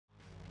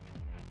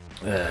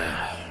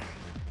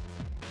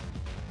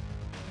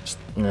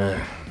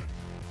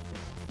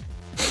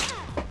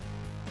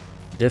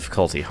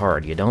Difficulty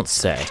hard, you don't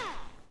say.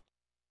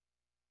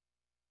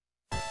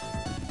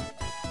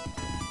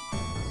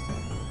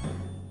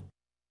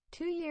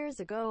 Years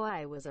ago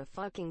I was a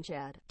fucking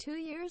Chad. 2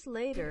 years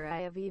later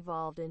I have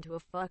evolved into a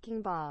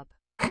fucking Bob.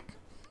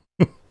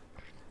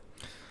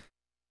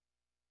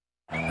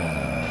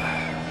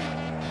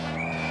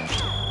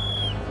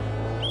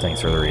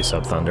 Thanks for the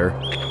resub, Thunder.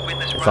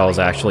 If I was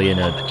actually in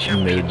a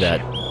mood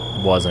that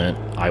wasn't,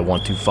 I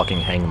want to fucking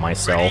hang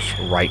myself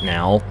right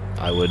now,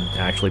 I would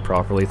actually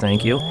properly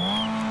thank you.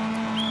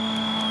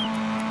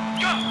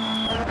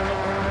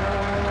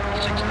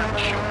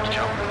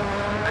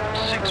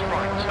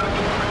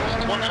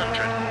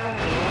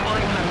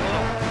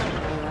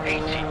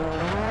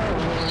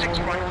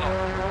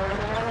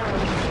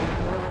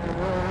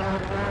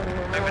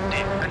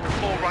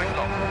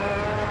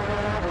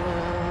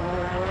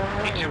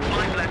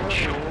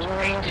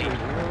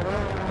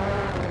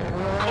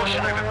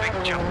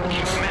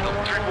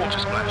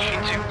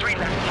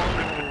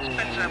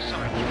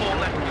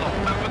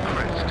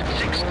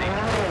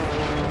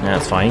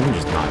 That's fine, you can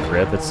just not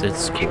grip, it's a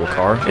cool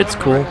car. It's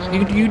cool.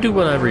 You do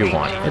whatever you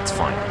want. It's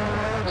fine.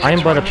 I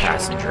am but a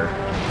passenger.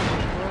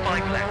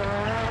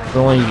 It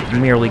only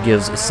merely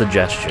gives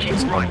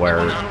suggestions on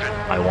where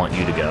I want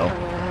you to go.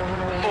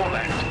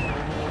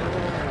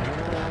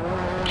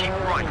 Keep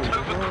right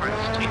over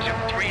crest into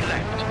 3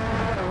 left.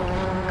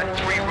 And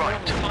 3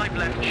 right, 5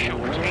 left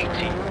short,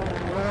 80.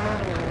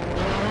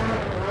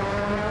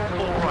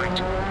 4 right.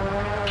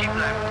 Keep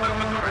left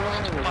over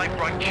crest, 5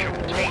 right short,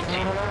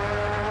 80.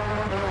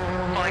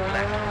 5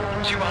 left,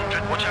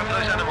 200, watch out for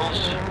those animals.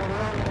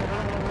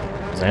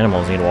 Those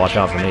animals need to watch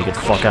out for me, get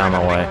the fuck out of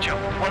my way.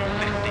 Jump,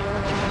 150.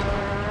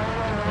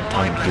 No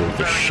time to deal with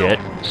this shit.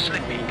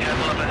 Slippy,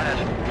 careful up ahead.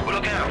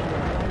 Look out.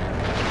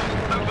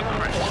 Over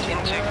crest,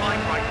 into 5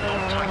 right,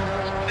 long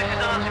tightens. This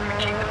is ours if we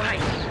keep the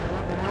pace.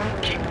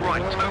 Keep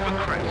right, over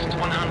crest,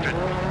 100.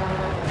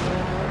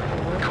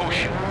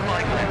 Caution,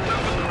 5 left,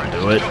 over crest.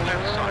 Do it. Drop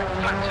outside,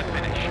 flat to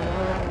finish.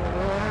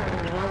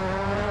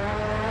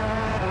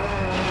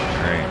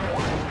 Alright.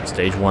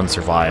 Stage 1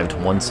 survived.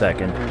 1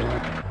 second.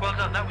 Well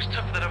done, that was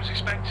tougher than I was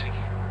expecting.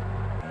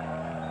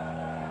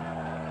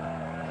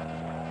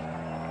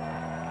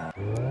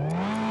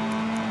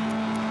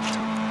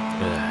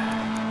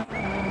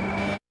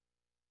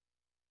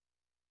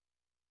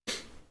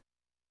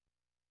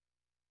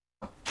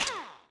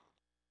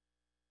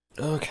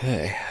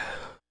 Okay.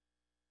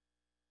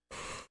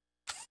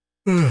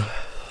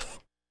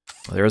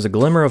 There is a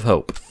glimmer of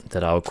hope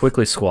that I will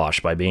quickly squash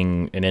by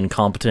being an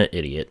incompetent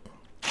idiot.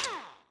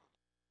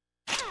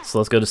 So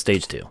let's go to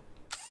stage 2.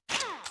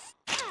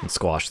 And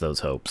squash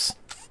those hopes.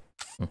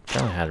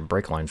 Apparently I had a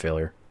brake line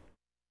failure.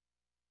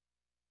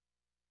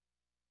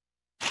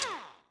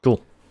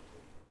 Cool.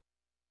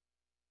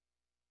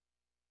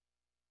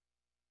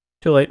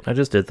 Too late, I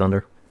just did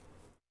Thunder.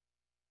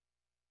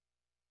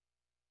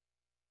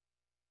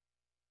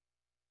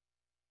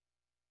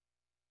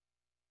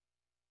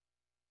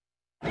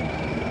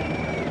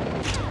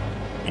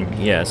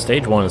 Yeah,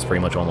 stage 1 is pretty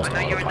much almost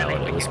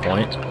autopilot at this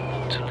point.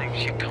 To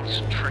lose your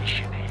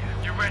concentration here.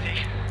 You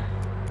ready?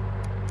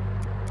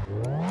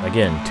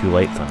 Again, too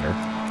late, Thunder.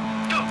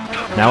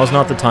 Now is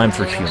not the time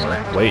for humor.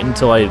 Wait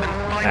until I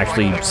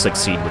actually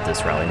succeed with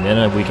this rally, and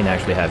then we can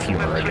actually have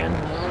humor again.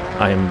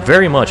 I am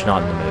very much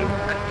not in the mood.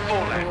 And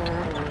 4 left.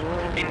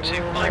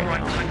 Into 5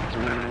 right tightens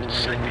bad.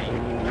 Slippy.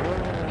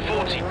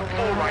 40.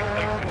 4 right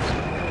opens.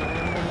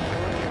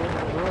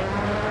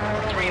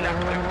 3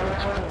 left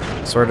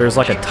opens. So there's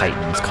like a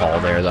Titans call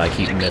there that I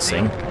keep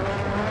missing. 3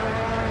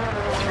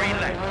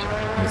 left.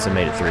 At least I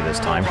made it through this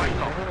time. Right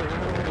long.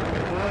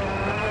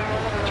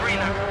 3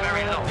 left,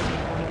 very long.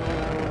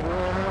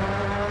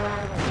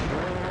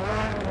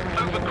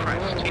 Over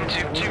crest,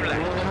 into 2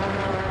 left.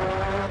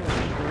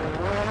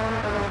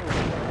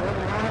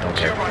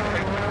 Okay. 2 right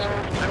opens.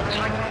 No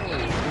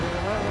tightens.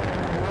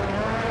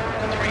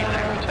 3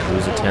 left. And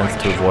Lose a 4 tenth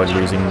right to avoid short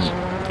losing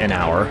tightens. an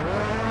hour.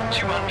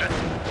 200.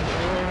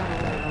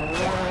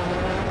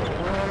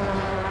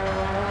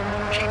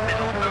 Keep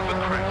middle, over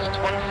crest,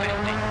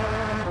 150.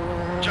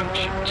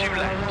 Junction, 2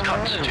 left,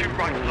 cut, 2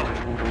 right long.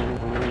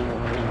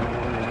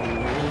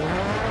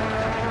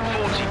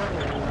 40.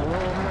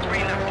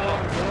 3 left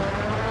long.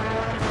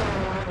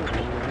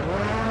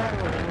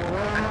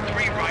 And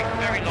 3 right,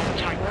 very long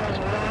tightens.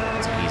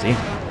 It's easy.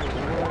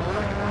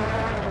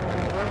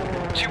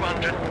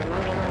 200.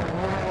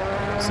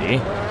 See?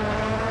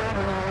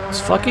 Is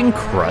fucking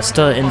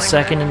Crusta in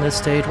second in this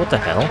stage? What the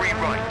hell? 3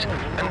 right,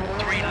 and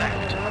 3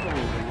 left.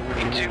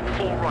 Into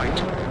 4 right.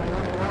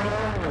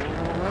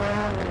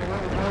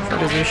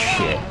 What is this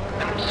shit?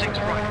 And 6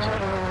 right.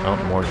 Oh,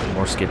 more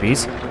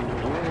skippies.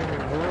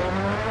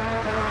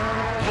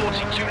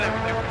 42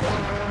 left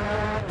opens.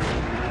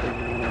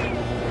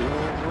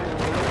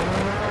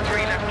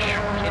 3 left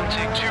short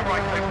into 2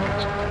 right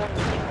opens.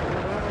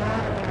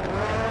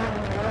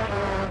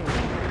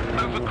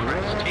 Over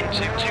crest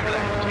into 2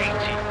 left,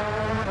 80.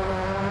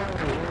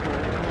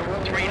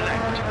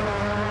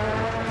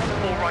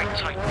 right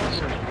tightens.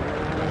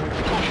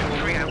 Caution,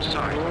 3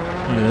 outside.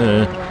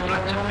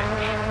 Flat to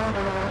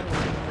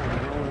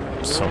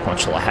finish. So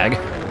much lag.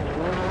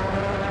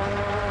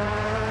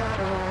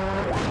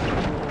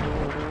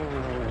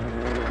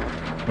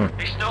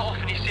 It's not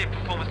often you see a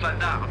performance like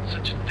that on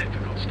such a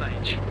difficult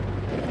stage.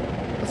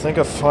 I think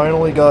I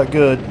finally got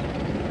good.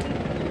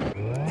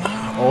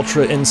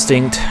 Ultra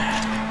Instinct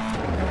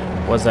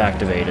was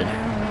activated.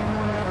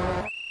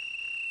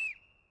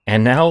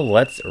 And now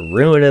let's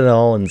ruin it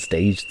all in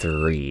stage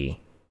 3.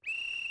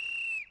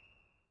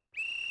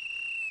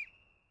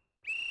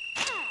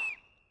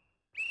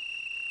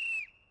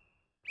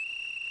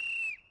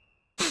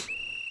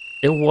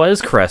 It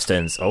was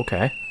Creston's,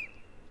 okay.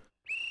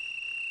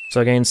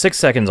 So I gained 6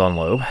 seconds on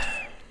Loeb.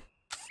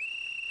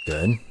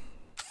 Good.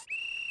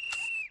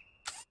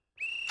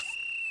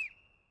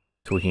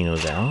 Tweaking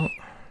those out.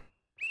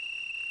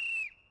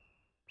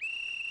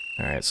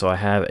 Alright, so I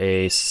have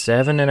a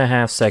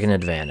 7.5 second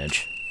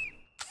advantage.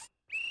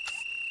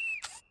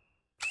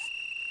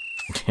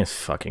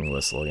 Fucking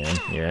whistle again,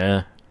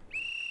 yeah.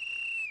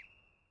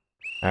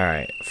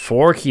 Alright,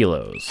 4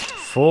 kilos.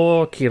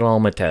 4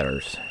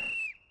 kilometers.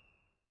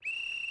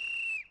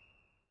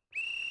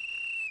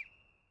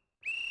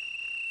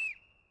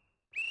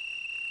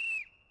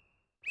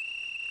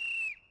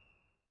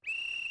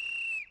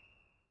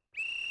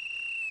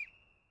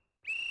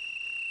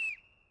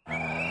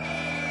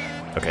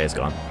 Okay, it's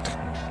gone.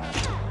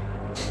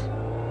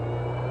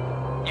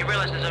 You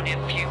realise there's only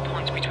a few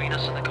points between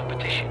us and the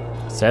competition.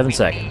 7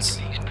 seconds.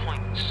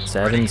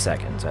 7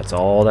 seconds. That's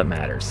all that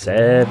matters.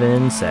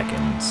 7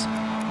 seconds.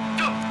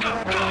 Go, go,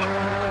 go!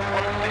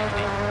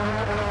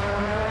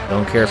 150.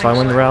 Don't care if I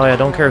win the rally. I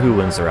don't care who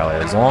wins the rally.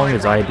 As long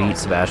as I beat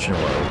Sebastian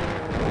Loeb.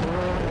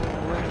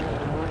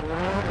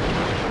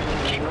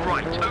 Keep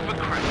right, over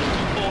crest.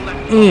 4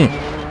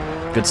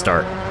 left. Good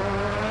start.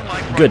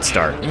 Good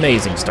start.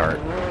 Amazing start.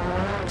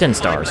 10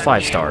 stars.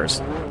 5 stars.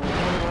 And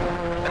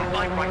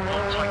 5 right,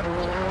 not tight.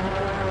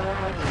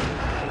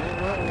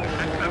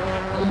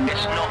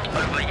 It's not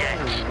over yet.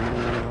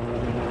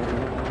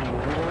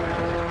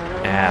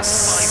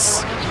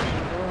 Ass. 5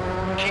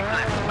 right. Keep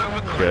left,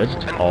 over crest. Good.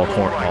 And All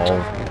 4 right.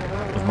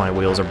 of my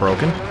wheels are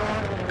broken.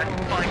 And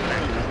 5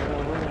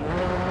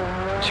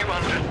 left.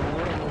 200.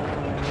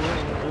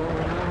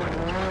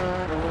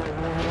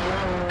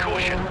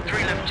 Caution,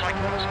 3 left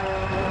tightens.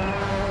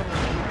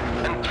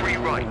 And 3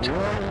 right.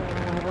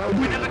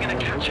 We're never gonna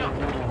catch up.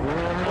 4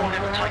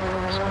 left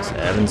tightens.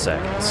 7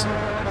 seconds.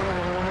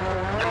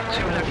 And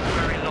 2 left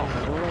very long.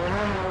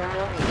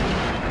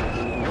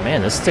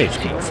 Man, this stage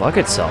can go fuck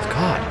itself.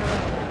 God.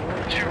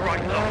 2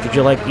 right long. Could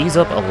you, like, ease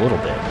up a little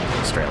bit,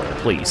 Australia,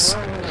 please?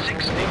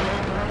 60.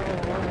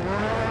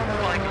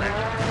 5 left.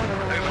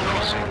 Over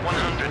crossing,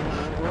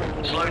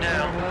 100. Slow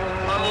down.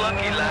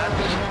 Unlucky,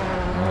 lads.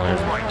 Well,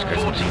 there's a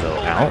 40. Devo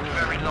 4 out. left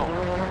very long.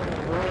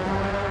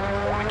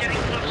 We're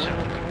getting closer.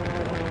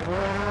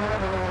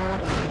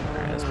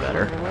 That's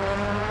better. 4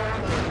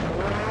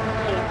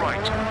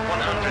 right,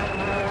 100.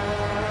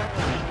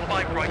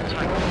 5 right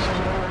tightens.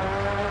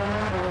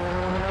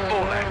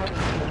 4 left.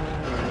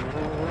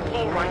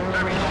 4 right,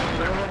 very long,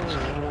 left.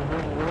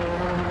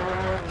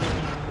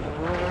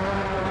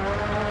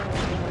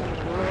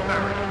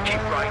 Barry,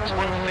 keep right,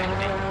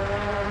 150.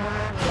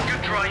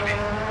 Good driving.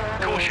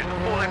 Caution,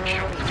 4 left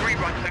short, 3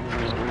 right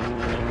vectors.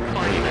 5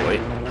 left. Wait.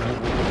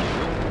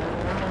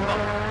 Up.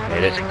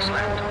 Made it. 6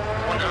 left,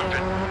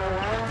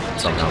 100.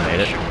 Somehow made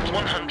it. Short,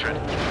 100.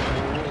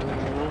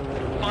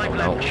 5 Oh, left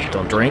no, short.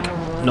 don't drink.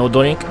 No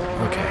drink.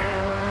 Okay.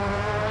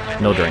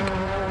 No drink.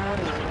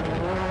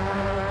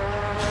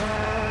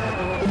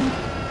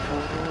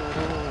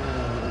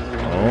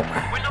 Oh.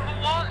 We're number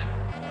 1.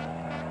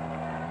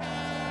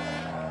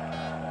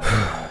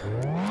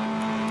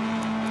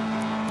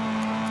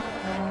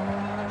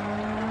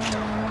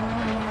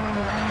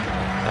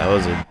 That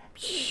was a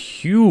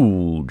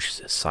huge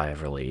sigh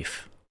of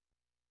relief.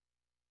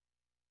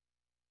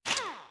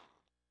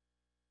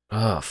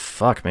 Oh,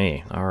 fuck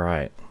me.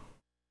 Alright.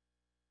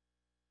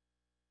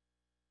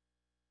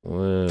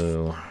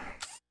 Whoa.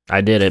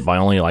 I did it by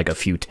only like a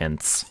few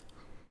tenths.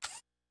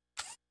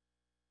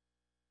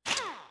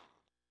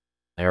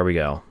 There we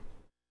go.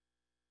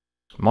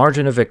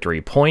 Margin of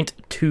victory,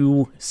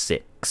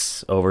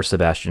 0.26 over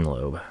Sebastian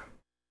Loeb.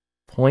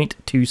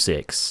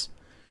 0.26.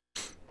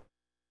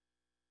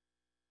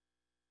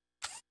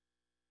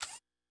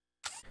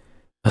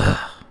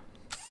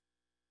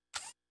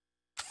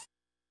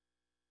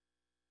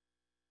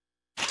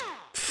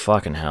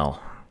 Fucking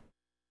hell.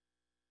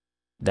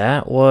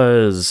 That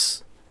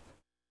was...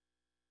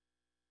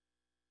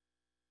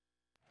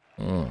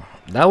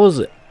 that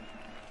was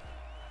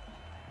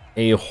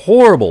a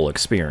horrible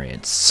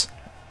experience.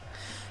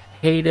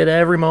 Hated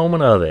every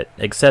moment of it,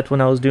 except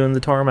when I was doing the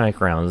tarmac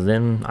rounds.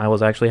 Then I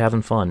was actually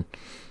having fun.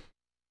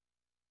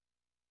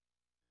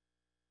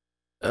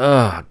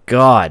 Oh,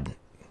 God.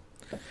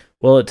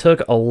 Well, it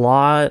took a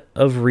lot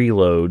of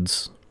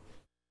reloads,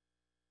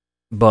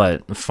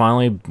 but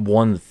finally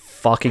won the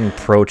fucking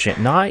pro champ.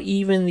 Not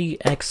even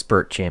the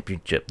expert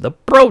championship, the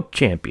pro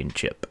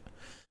championship.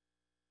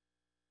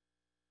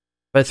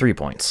 By 3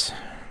 points.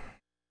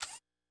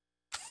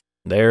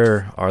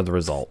 There are the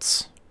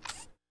results.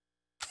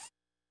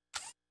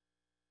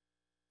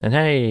 And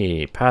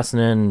hey,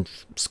 Passanen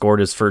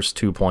scored his first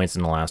 2 points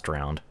in the last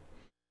round.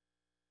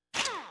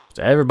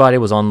 So everybody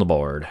was on the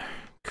board.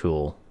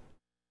 Cool.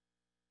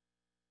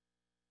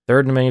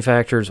 Third in the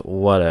manufacturers,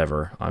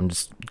 whatever. I'm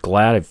just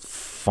glad I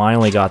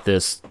finally got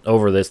this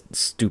over this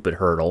stupid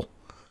hurdle.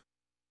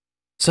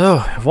 So,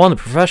 I've won the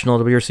professional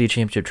WRC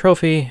Championship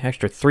trophy,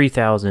 extra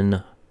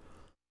 3,000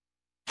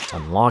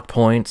 unlocked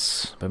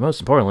points, but most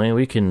importantly,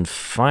 we can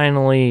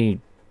finally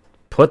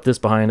put this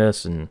behind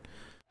us and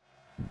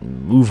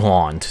move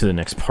on to the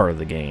next part of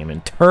the game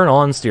and turn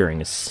on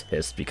steering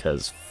assist,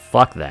 because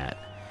fuck that.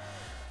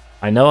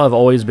 I know I've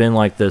always been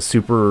like the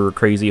super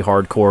crazy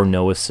hardcore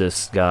no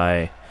assist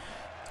guy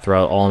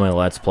throughout all my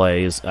Let's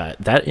Plays.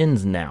 That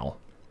ends now.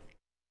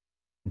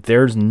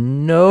 There's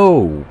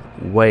no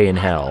way in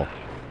hell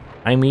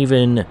I'm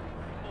even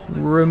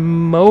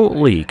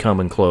remotely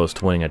coming close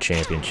to winning a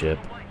championship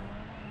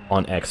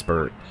on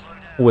Expert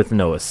with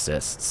no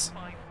assists.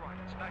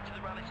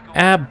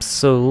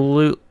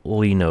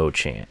 Absolutely no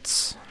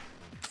chance.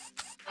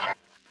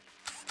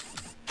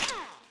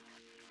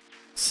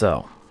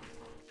 So,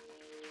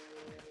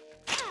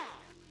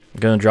 I'm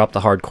gonna drop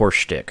the hardcore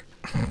shtick,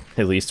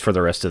 at least for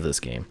the rest of this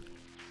game.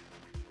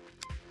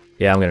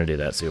 Yeah, I'm gonna do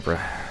that,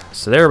 Supra.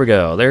 So there we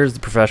go. There's the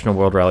Professional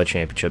World Rally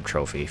Championship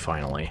trophy,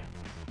 finally.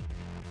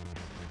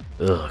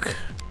 Ugh.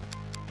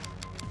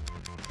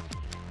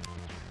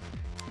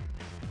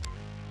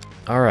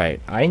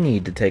 Alright, I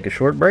need to take a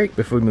short break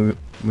before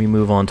we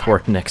move on to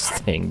our next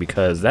thing,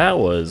 because that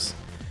was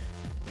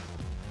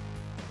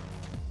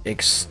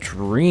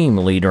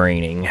extremely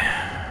draining.